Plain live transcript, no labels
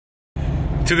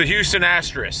To the Houston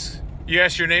Astros.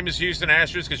 Yes, your name is Houston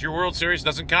Astros because your World Series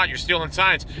doesn't count. You're stealing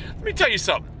signs. Let me tell you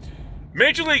something.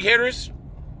 Major league hitters,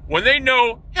 when they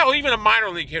know, hell, even a minor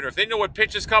league hitter, if they know what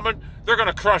pitch is coming, they're going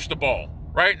to crush the ball,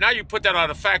 right? Now you put that on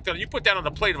you put that on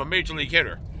the plate of a major league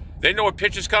hitter. They know what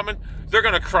pitch is coming, they're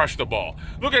going to crush the ball.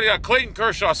 Look at Clayton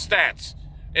Kershaw's stats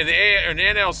in the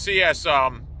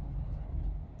NLCS.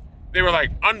 They were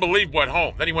like unbelievable at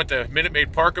home. Then he went to Minute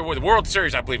Maid Park with the World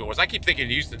Series, I believe it was. I keep thinking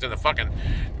Houston's in the fucking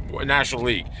National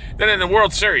League. Then in the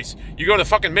World Series, you go to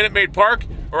fucking Minute Maid Park,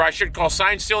 or I should call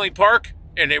Sign Stealing Park,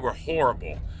 and they were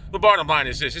horrible. The bottom line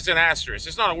is this: it's an asterisk.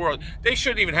 It's not a world. They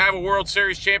shouldn't even have a World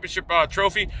Series championship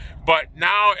trophy. But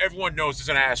now everyone knows it's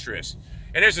an asterisk.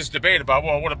 And there's this debate about,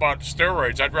 well, what about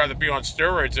steroids? I'd rather be on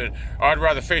steroids, and I'd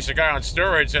rather face a guy on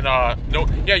steroids. And no,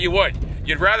 yeah, you would.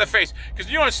 You'd rather face,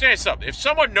 because you understand something. If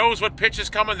someone knows what pitch is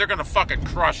coming, they're gonna fucking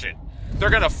crush it.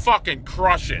 They're gonna fucking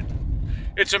crush it.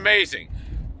 It's amazing.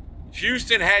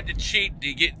 Houston had to cheat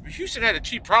Houston had to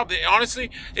cheat. Probably, honestly,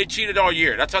 they cheated all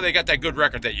year. That's how they got that good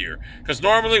record that year. Because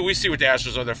normally we see what the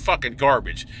Astros are. They're fucking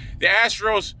garbage. The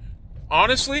Astros,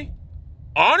 honestly,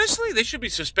 they should be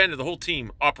suspended, the whole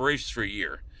team, operations for a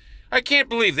year. I can't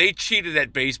believe they cheated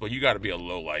at baseball. You got to be a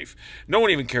lowlife. No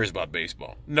one even cares about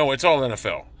baseball. No, it's all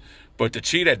NFL. But to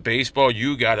cheat at baseball,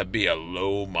 you got to be a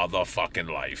low motherfucking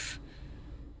life.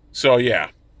 So, yeah.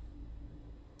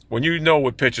 When you know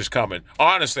what pitch is coming.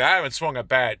 Honestly, I haven't swung a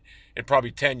bat in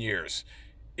probably 10 years.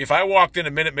 If I walked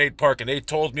into Minute Maid Park and they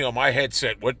told me on my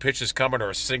headset what pitch is coming or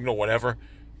a signal, whatever,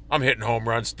 I'm hitting home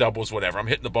runs, doubles, whatever. I'm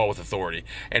hitting the ball with authority.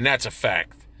 And that's a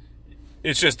fact.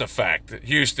 It's just a fact.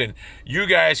 Houston, you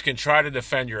guys can try to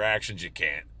defend your actions. You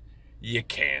can't. You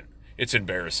can't. It's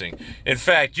embarrassing. In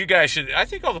fact, you guys should, I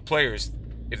think all the players,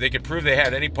 if they could prove they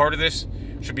had any part of this,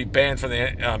 should be banned from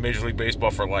the Major League Baseball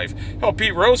for life. Hell,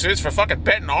 Pete Rose is for fucking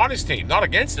betting on his team, not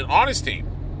against it, on his team.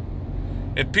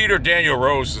 And Peter Daniel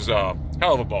Rose is a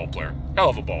hell of a ball player. Hell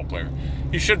of a ball player.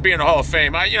 He should be in the Hall of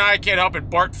Fame. I can't help it.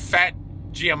 Bart Fat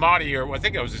Giamatti, or I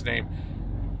think that was his name,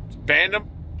 banned him.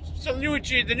 So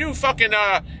the new fucking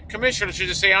commissioner should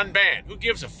just say unbanned. Who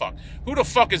gives a fuck? Who the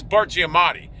fuck is Bart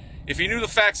Giamatti? If he knew the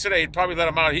facts today, he'd probably let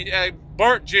him out.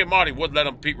 Bart Giamatti would let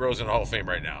him Pete Rose in the Hall of Fame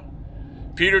right now.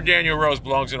 Peter Daniel Rose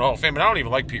belongs in the Hall of Fame. And I don't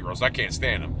even like Pete Rose. I can't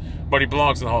stand him. But he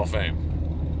belongs in the Hall of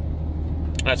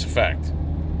Fame. That's a fact.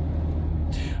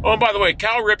 Oh, and by the way,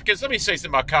 Cal Ripken's, let me say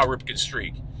something about Cal Ripken's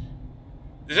streak.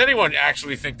 Does anyone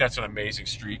actually think that's an amazing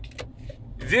streak?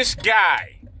 This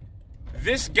guy,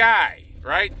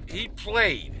 right? He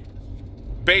played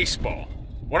baseball.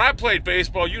 When I played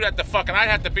baseball, I'd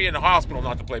have to be in the hospital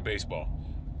not to play baseball.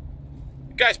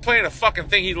 The guy's playing a fucking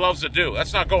thing he loves to do.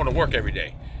 That's not going to work every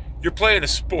day. You're playing a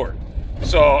sport.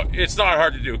 So it's not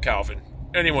hard to do, Calvin.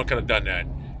 Anyone could have done that.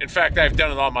 In fact, I've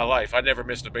done it all my life. I never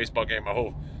missed a baseball game my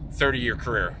whole 30-year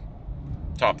career.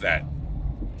 Top that.